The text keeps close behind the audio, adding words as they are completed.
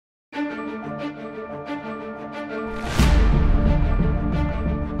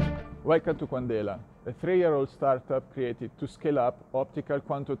Welcome to Quandela, a 3-year-old startup created to scale up optical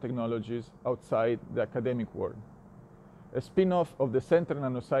quantum technologies outside the academic world. A spin-off of the Center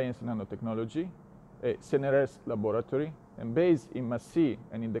Nanoscience and Nanotechnology, a CNRS laboratory, and based in Massy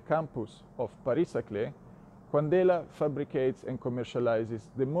and in the campus of Paris-Saclay, Quandela fabricates and commercializes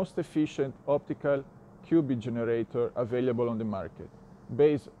the most efficient optical qubit generator available on the market,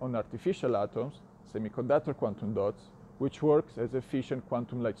 based on artificial atoms, semiconductor quantum dots, which works as efficient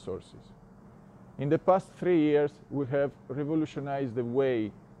quantum light sources. In the past 3 years, we have revolutionized the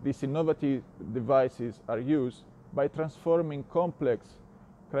way these innovative devices are used by transforming complex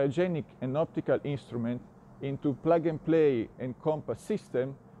cryogenic and optical instruments into plug-and-play and compact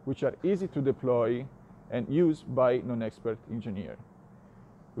systems which are easy to deploy and used by non-expert engineers.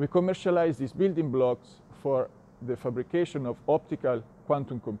 We commercialize these building blocks for the fabrication of optical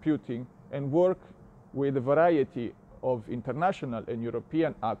quantum computing and work with a variety of international and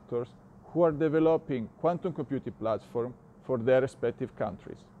European actors who are developing quantum computing platforms for their respective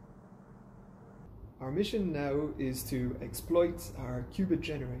countries. Our mission now is to exploit our qubit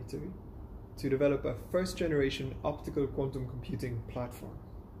generator to develop a first-generation optical quantum computing platform.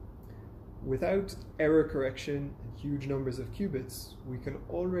 Without error correction and huge numbers of qubits, we can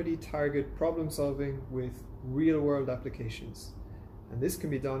already target problem solving with real-world applications. And this can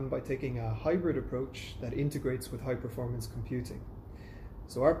be done by taking a hybrid approach that integrates with high-performance computing.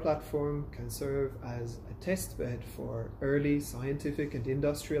 So our platform can serve as a test bed for early scientific and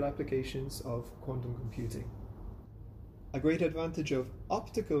industrial applications of quantum computing. A great advantage of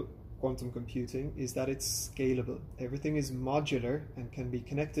optical quantum computing is that it's scalable. Everything is modular and can be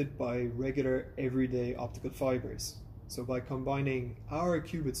connected by regular everyday optical fibers. So by combining our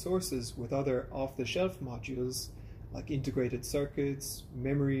qubit sources with other off-the-shelf modules like integrated circuits,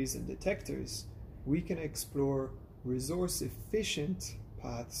 memories, and detectors, we can explore resource-efficient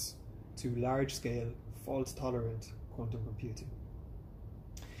paths to large-scale, fault-tolerant quantum computing.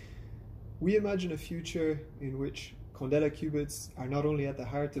 We imagine a future in which Quandela qubits are not only at the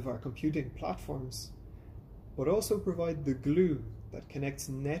heart of our computing platforms, but also provide the glue that connects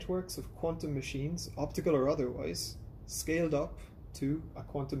networks of quantum machines, optical or otherwise, scaled up to a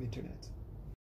quantum internet.